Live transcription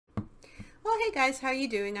Hey guys, how you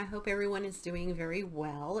doing? I hope everyone is doing very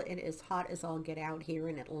well. It is hot as all get out here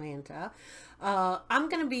in Atlanta. I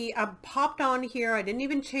popped on here. I didn't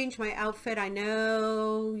even change my outfit. I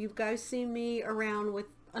know you guys see me around with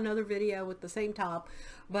another video with the same top,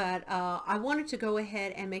 but I wanted to go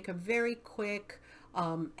ahead and make a very quick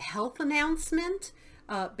health announcement.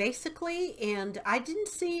 Basically, and I didn't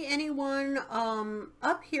see anyone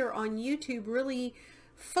up here on YouTube really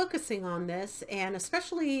focusing on this, and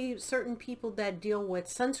especially certain people that deal with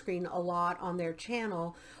sunscreen a lot on their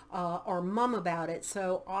channel or mum about it.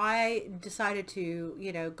 So I decided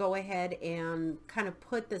to, go ahead and kind of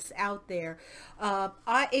put this out there.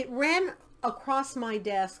 It ran across my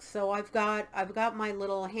desk, so I've got my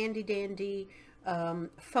little handy dandy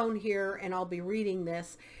phone here, and I'll be reading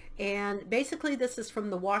this. And basically this is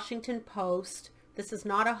from the Washington Post. This is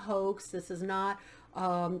not a hoax. This is not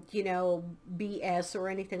BS or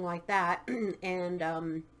anything like that.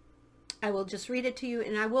 And I will just read it to you,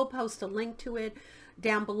 and I will post a link to it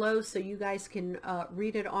down below so you guys can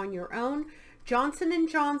read it on your own. Johnson &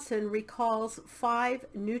 Johnson recalls 5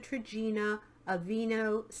 Neutrogena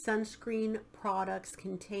Aveeno sunscreen products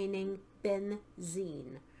containing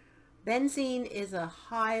benzene. Benzene is a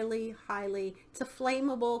it's a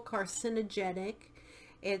flammable carcinogenic.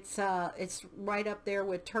 It's right up there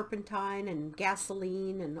with turpentine and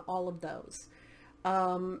gasoline and all of those.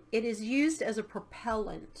 It is used as a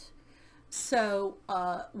propellant. So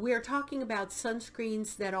we're talking about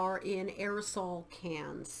sunscreens that are in aerosol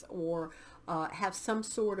cans or have some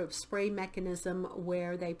sort of spray mechanism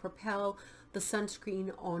where they propel the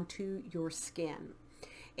sunscreen onto your skin.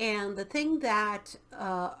 And the thing that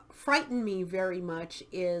frightened me very much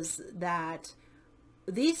is that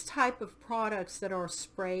these type of products that are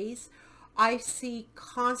sprays, I see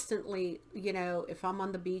constantly, if I'm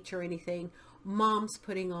on the beach or anything, moms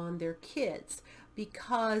putting on their kids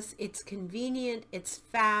because it's convenient, it's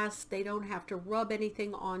fast, they don't have to rub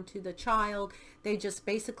anything onto the child. They just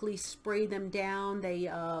basically spray them down.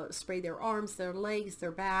 They spray their arms, their legs,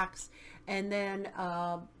 their backs, and then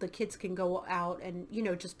the kids can go out and,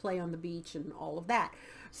 just play on the beach and all of that.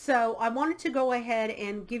 So I wanted to go ahead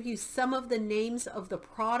and give you some of the names of the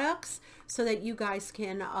products so that you guys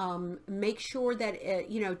can make sure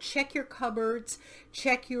that, check your cupboards,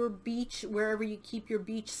 check your beach, wherever you keep your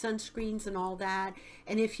beach sunscreens and all that.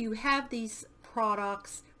 And if you have these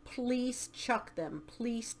products, please chuck them.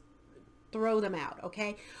 Please throw them out,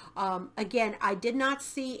 okay? Again, I did not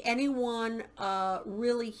see anyone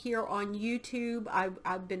really here on YouTube.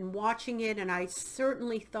 I've been watching it, and I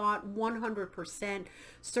certainly thought 100%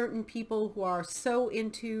 certain people who are so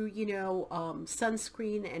into,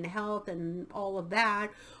 sunscreen and health and all of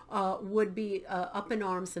that would be up in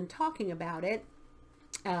arms and talking about it.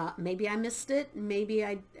 Maybe I missed it. Maybe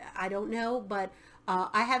I don't know, but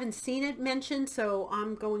I haven't seen it mentioned, so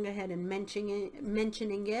I'm going ahead and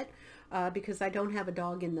mentioning it. Because I don't have a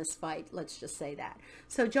dog in this fight, let's just say that.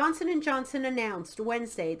 So Johnson & Johnson announced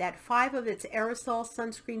Wednesday that 5 of its aerosol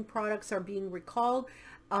sunscreen products are being recalled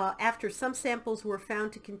after some samples were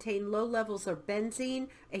found to contain low levels of benzene,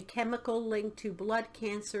 a chemical linked to blood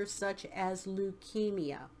cancer such as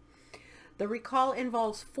leukemia. The recall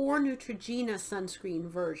involves 4 Neutrogena sunscreen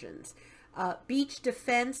versions: Beach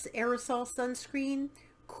Defense Aerosol Sunscreen,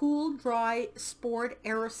 Cool Dry Sport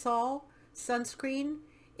Aerosol Sunscreen,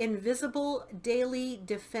 Invisible Daily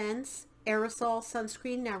Defense Aerosol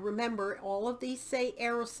Sunscreen. Now remember, all of these say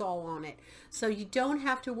aerosol on it, so you don't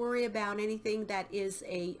have to worry about anything that is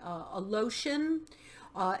a lotion,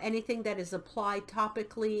 anything that is applied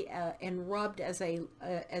topically and rubbed as a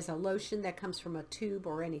lotion that comes from a tube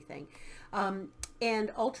or anything.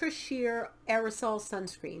 And Ultra Sheer Aerosol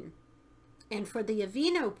Sunscreen. And for the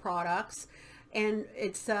Aveeno products, and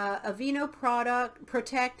it's Aveeno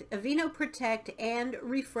Protect and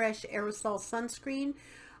Refresh Aerosol Sunscreen.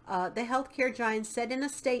 The healthcare giant said in a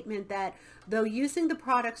statement that though using the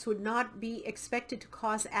products would not be expected to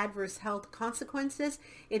cause adverse health consequences,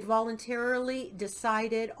 it voluntarily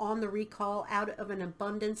decided on the recall out of an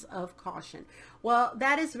abundance of caution. Well,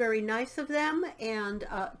 that is very nice of them, and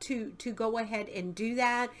to go ahead and do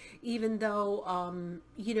that, even though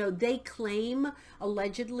they claim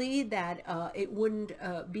allegedly that it wouldn't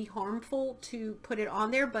be harmful to put it on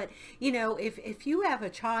there. But if you have a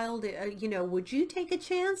child, would you take a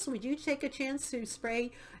chance? Would you take a chance to spray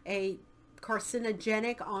a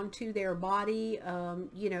carcinogenic onto their body,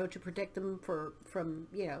 to protect them from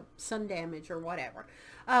sun damage or whatever?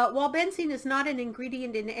 While benzene is not an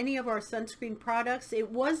ingredient in any of our sunscreen products, it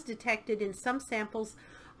was detected in some samples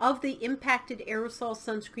of the impacted aerosol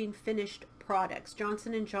sunscreen finished products,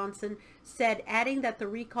 Johnson & Johnson said, adding that the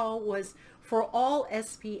recall was for all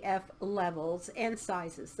SPF levels and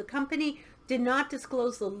sizes. The company did not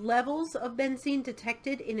disclose the levels of benzene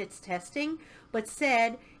detected in its testing, but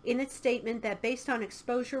said in its statement that based on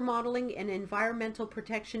exposure modeling and Environmental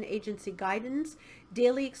Protection Agency guidance,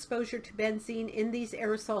 daily exposure to benzene in these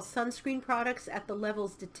aerosol sunscreen products at the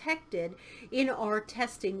levels detected in our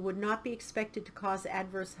testing would not be expected to cause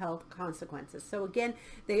adverse health consequences. So again,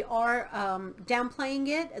 they are downplaying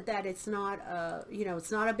it, that it's not,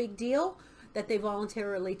 it's not a big deal, that they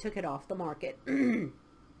voluntarily took it off the market.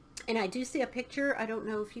 And I do see a picture. I don't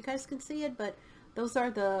know if you guys can see it, but those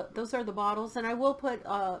are the bottles, and I will put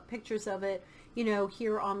pictures of it,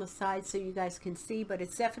 here on the side so you guys can see. But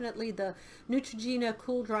it's definitely the Neutrogena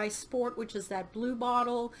Cool Dry Sport, which is that blue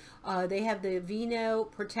bottle. They have the Vino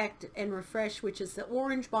Protect and Refresh, which is the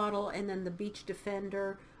orange bottle, and then the Beach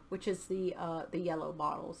Defender, which is the yellow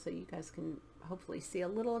bottle. So you guys can hopefully see a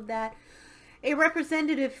little of that. A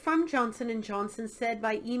representative from Johnson & Johnson said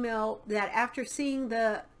by email that after seeing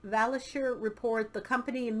the Valisher report, the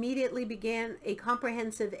company immediately began a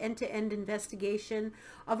comprehensive end-to-end investigation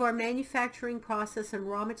of our manufacturing process and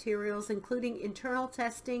raw materials, including internal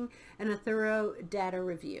testing and a thorough data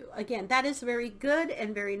review. Again, that is very good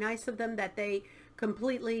and very nice of them that they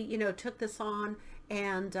completely, took this on.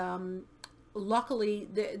 And luckily,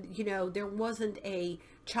 there wasn't a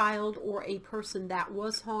child or a person that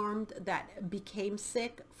was harmed, that became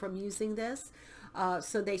sick from using this.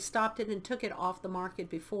 So they stopped it and took it off the market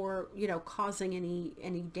before, causing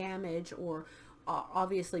any damage or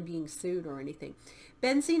obviously being sued or anything.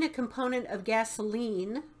 Benzene, a component of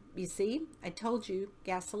gasoline, you see, I told you,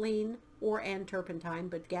 gasoline and turpentine,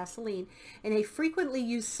 but gasoline, and a frequently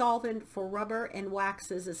used solvent for rubber and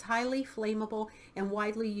waxes, is highly flammable and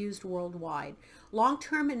widely used worldwide.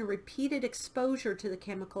 Long-term and repeated exposure to the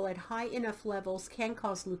chemical at high enough levels can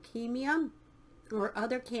cause leukemia or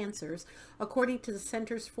other cancers, according to the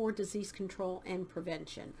Centers for Disease Control and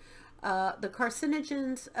Prevention. The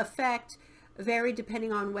carcinogen's effect vary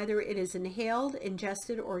depending on whether it is inhaled,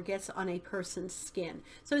 ingested, or gets on a person's skin.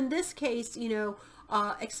 So in this case,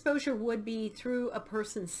 exposure would be through a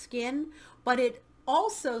person's skin, but it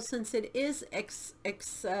also, since it is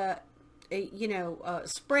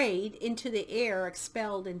sprayed into the air,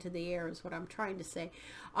 expelled into the air is what I'm trying to say,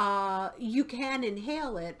 you can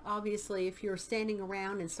inhale it. Obviously, if you're standing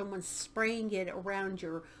around and someone's spraying it around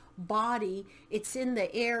your body, it's in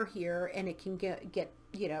the air here, and it can get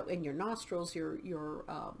in your nostrils, your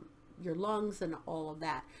lungs, and all of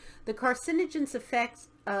that. The carcinogen's effects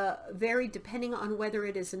vary depending on whether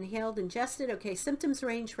it is inhaled, ingested. Okay, symptoms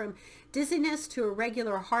range from dizziness to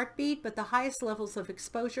irregular heartbeat, but the highest levels of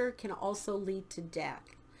exposure can also lead to death.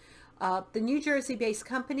 The New Jersey-based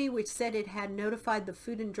company, which said it had notified the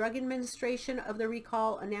Food and Drug Administration of the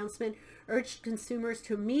recall announcement, urged consumers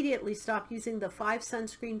to immediately stop using the 5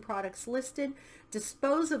 sunscreen products listed,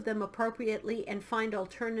 dispose of them appropriately, and find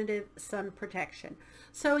alternative sun protection.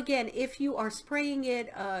 So again, if you are spraying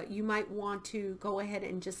it, you might want to go ahead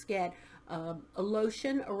and just get a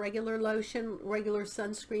lotion, a regular lotion, regular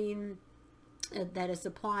sunscreen that is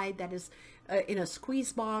applied, that is in a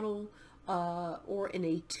squeeze bottle, or in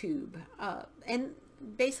a tube, and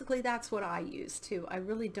basically that's what I use too. I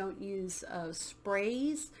really don't use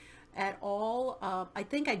sprays at all. I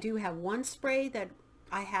think I do have one spray that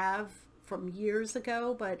I have from years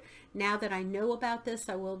ago, but now that I know about this,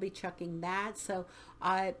 I will be chucking that. So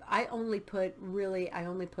I only put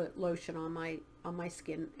lotion on my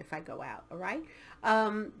skin if I go out. All right.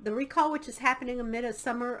 The recall, which is happening amid a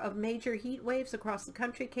summer of major heat waves across the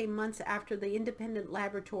country, came months after the independent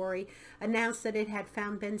laboratory announced that it had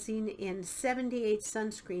found benzene in 78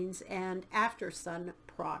 sunscreens and after sun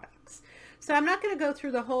products. So I'm not going to go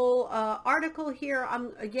through the whole article here.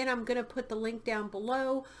 I'm going to put the link down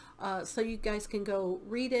below so you guys can go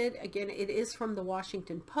read it. Again, it is from the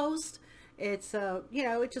Washington Post. It's,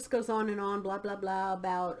 it just goes on and on, blah, blah, blah,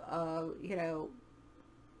 about,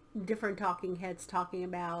 different talking heads talking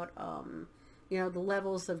about, the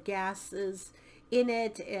levels of gases in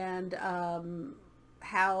it, and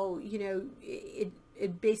how,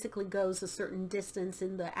 it basically goes a certain distance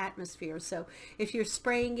in the atmosphere. So if you're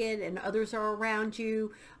spraying it and others are around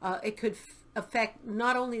you, it could affect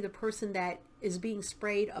not only the person that is being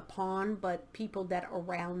sprayed upon, but people that are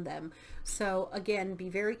around them. So again, be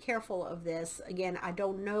very careful of this. Again, I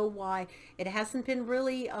don't know why it hasn't been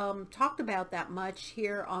really talked about that much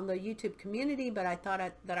here on the YouTube community, but I thought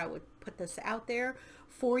that I would put this out there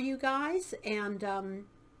for you guys. And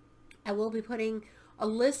I will be putting a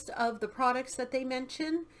list of the products that they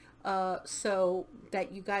mention, so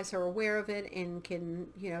that you guys are aware of it and can,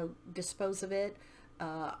 dispose of it.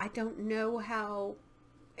 I don't know how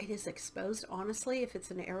it is exposed. Honestly, if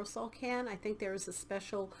it's an aerosol can, I think there is a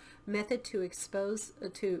special method to expose,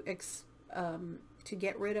 to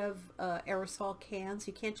get rid of aerosol cans.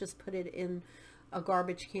 You can't just put it in a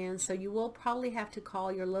garbage can. So you will probably have to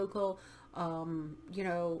call your local you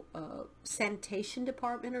know, sanitation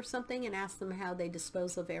department or something and ask them how they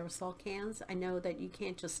dispose of aerosol cans. I know that you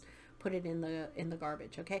can't just put it in the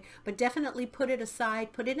garbage, okay? But definitely put it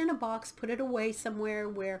aside, put it in a box, put it away somewhere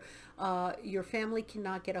where your family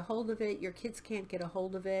cannot get a hold of it, your kids can't get a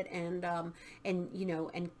hold of it, and you know,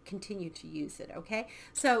 and continue to use it, okay?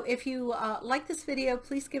 So if you like this video,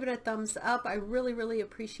 please give it a thumbs up. I really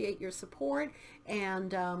appreciate your support,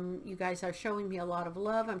 and you guys are showing me a lot of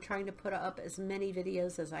love. I'm trying to put up as many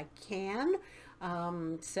videos as I can.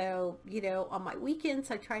 So, you know, on my weekends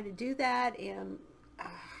I try to do that, and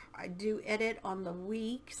I do edit on the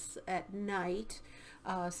weeks at night,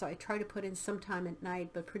 so I try to put in some time at night,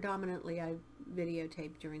 but predominantly I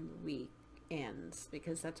videotape during the weekends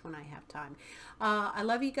because that's when I have time. I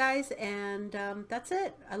love you guys, and that's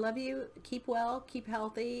it. I love you. Keep well, keep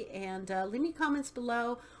healthy, and leave me comments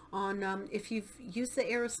below on if you've used the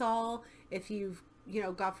aerosol, if you've, you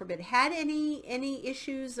know, God forbid, had any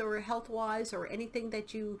issues or health-wise or anything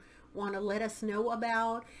that you want to let us know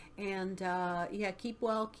about. And yeah, keep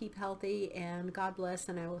well, keep healthy, and God bless,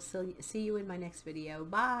 and I will see you in my next video.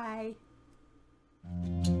 Bye.